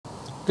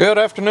Good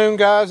afternoon,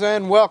 guys,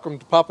 and welcome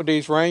to Papa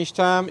D's Range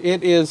Time.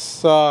 It is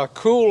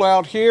cool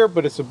out here,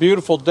 but it's a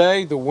beautiful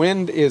day. The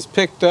wind is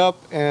picked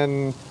up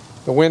and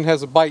the wind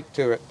has a bite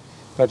to it.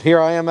 But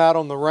here I am out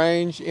on the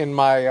range in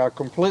my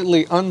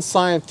completely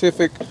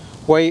unscientific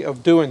way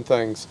of doing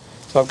things.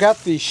 So I've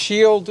got the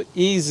Shield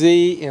EZ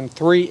in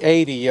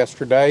 380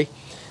 yesterday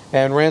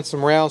and ran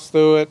some rounds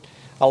through it.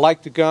 I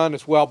like the gun.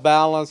 It's well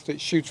balanced. It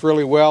shoots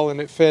really well,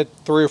 and it fit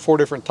 3 or 4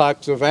 different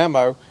types of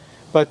ammo.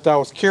 But I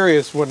was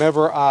curious,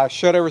 whenever I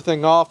shut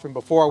everything off and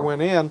before I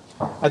went in,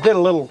 I did a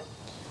little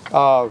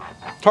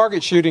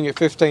target shooting at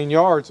 15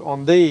 yards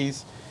on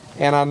these,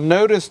 and I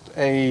noticed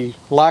a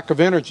lack of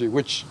energy,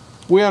 which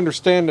we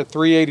understand that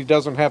 380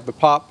 doesn't have the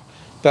pop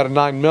that a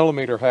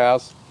 9mm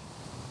has.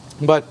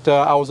 But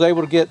I was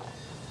able to get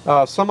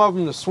some of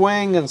them to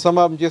swing and some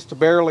of them just to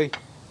barely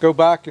go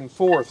back and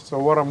forth. So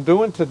what I'm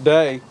doing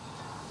today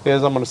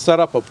is I'm going to set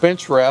up a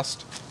bench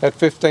rest at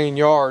 15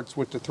 yards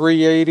with the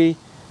 380,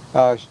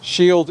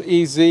 Shield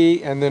EZ,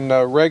 and then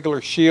the regular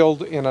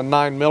Shield in a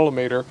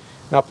 9mm. And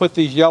I'll put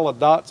these yellow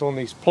dots on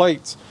these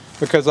plates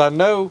because I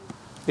know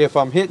if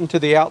I'm hitting to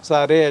the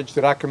outside edge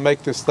that I can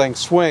make this thing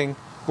swing,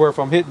 where if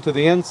I'm hitting to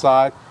the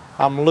inside,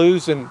 I'm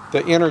losing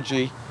the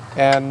energy,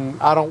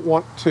 and I don't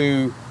want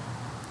to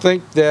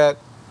think that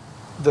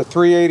the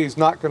 380 is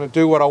not going to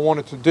do what I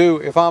want it to do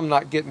if I'm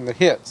not getting the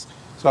hits.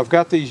 So I've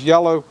got these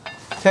yellow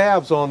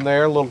tabs on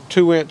there, little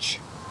 2-inch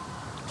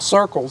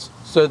circles,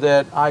 so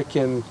that I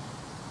can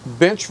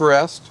bench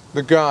rest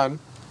the gun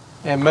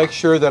and make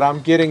sure that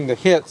I'm getting the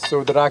hits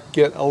so that I can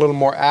get a little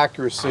more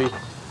accuracy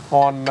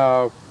on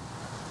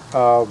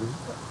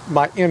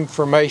my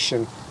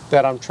information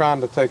that I'm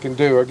trying to take and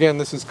do. Again,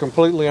 this is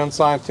completely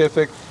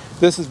unscientific.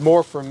 This is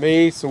more for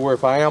me, so where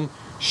if I am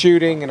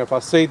shooting and if I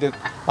see that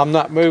I'm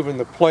not moving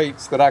the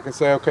plates, that I can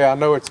say, okay, I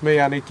know it's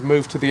me, I need to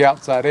move to the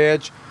outside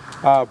edge.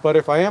 But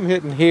if I am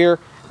hitting here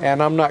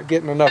and I'm not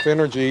getting enough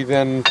energy,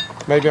 then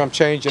maybe I'm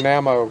changing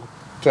ammo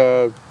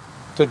to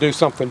do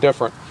something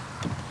different.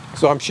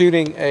 So I'm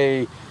shooting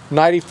a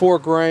 94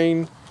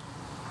 grain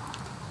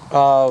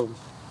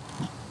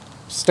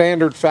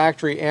standard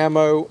factory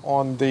ammo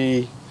on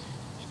the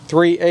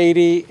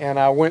 380, and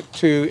I went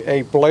to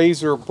a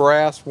Blazer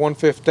brass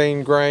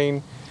 115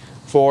 grain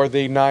for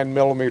the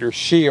 9mm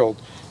Shield.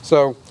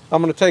 So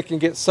I'm going to take and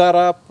get set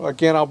up.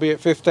 Again, I'll be at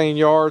 15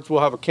 yards.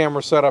 We'll have a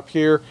camera set up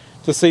here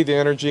to see the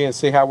energy and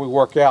see how we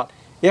work out.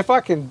 If I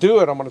can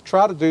do it, I'm going to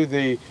try to do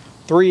the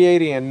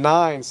 380 and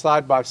 9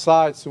 side by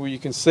side so you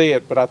can see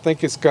it, but I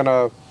think it's going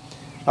to,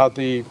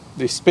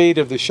 the speed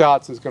of the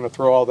shots is going to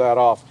throw all that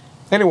off.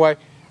 Anyway,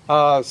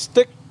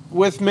 stick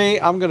with me.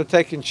 I'm going to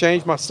take and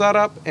change my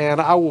setup,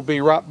 and I will be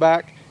right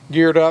back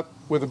geared up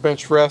with a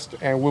bench rest,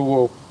 and we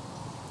will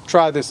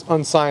try this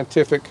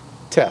unscientific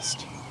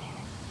test.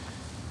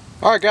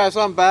 Alright guys,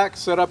 I'm back,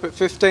 set up at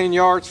 15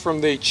 yards from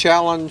the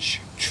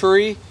challenge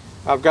tree.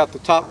 I've got the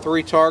top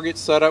 3 targets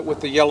set up with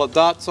the yellow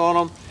dots on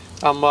them.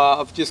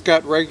 I've just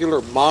got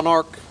regular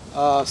Monarch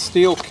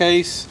steel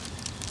case,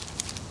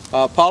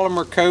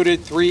 polymer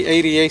coated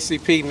 380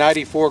 ACP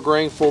 94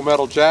 grain full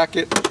metal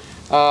jacket,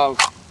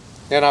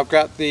 and I've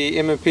got the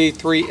M&P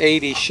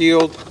 380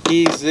 Shield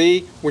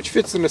EZ, which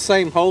fits in the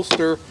same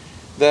holster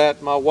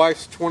that my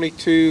wife's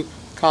 22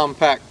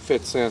 compact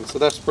fits in, so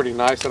that's pretty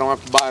nice. I don't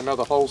have to buy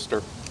another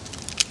holster.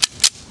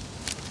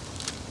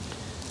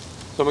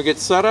 So I'm going to get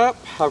set up.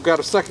 I've got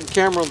a second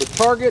camera on the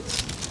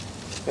targets,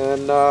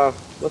 and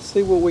let's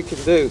see what we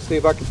can do. See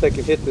if I can take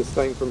and hit this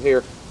thing from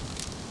here.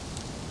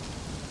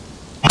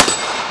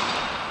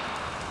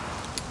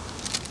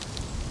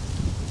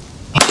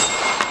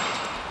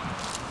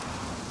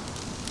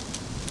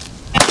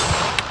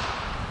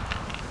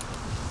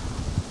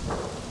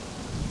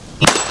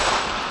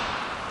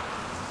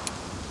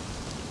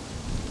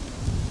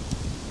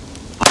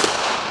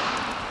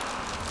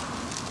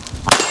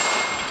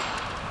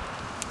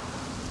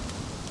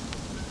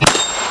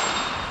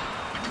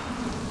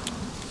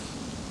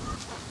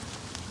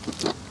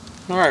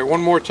 Alright,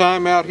 one more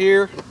time out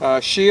here.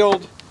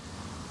 Shield,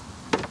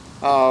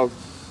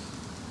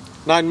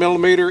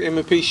 9mm,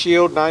 M&P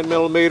Shield,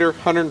 9mm,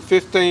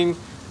 115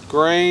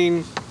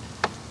 grain,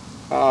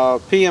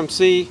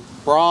 PMC,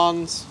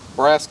 bronze,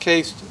 brass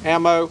cased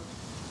ammo.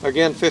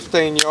 Again,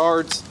 15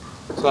 yards.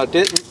 So I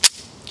didn't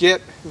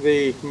get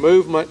the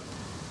movement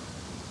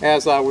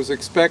as I was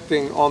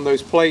expecting on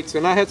those plates,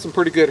 and I had some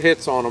pretty good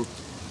hits on them.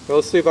 So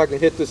let's see if I can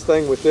hit this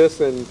thing with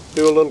this and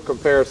do a little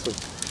comparison.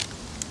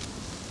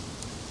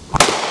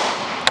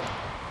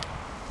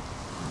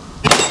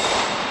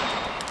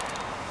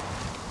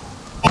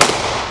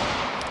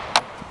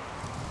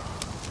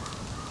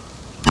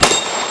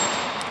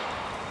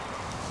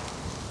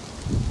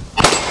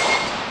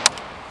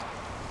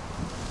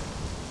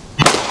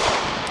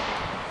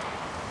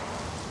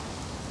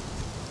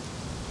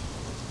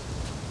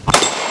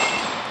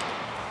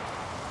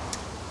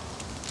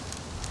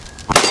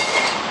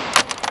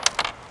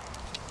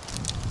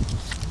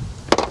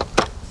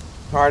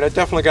 Alright, I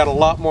definitely got a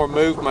lot more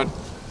movement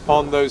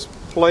on those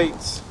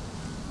plates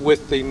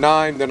with the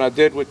 9 than I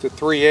did with the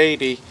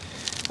 380.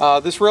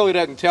 This really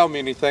doesn't tell me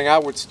anything. I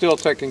would still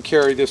take and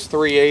carry this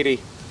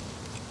 380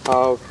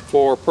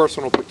 for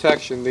personal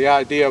protection. The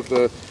idea of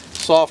the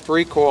soft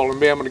recoil and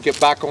being able to get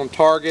back on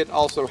target,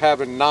 also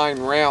having 9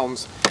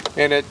 rounds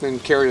in it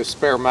and carry a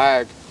spare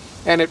mag.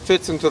 And it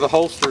fits into the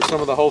holster,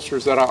 some of the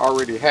holsters that I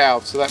already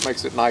have, so that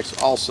makes it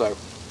nice also.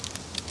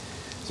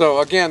 So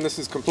again, this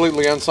is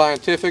completely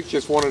unscientific,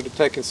 just wanted to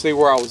take and see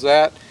where I was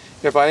at.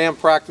 If I am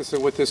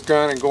practicing with this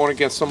gun and going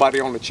against somebody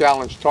on the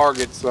challenge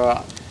targets,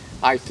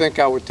 I think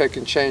I would take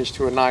and change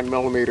to a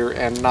 9mm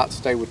and not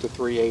stay with the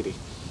 380.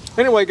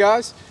 Anyway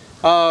guys,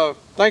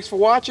 thanks for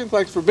watching,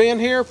 thanks for being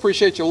here,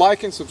 appreciate you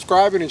liking,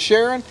 subscribing, and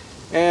sharing,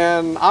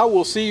 and I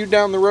will see you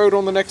down the road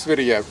on the next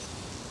video.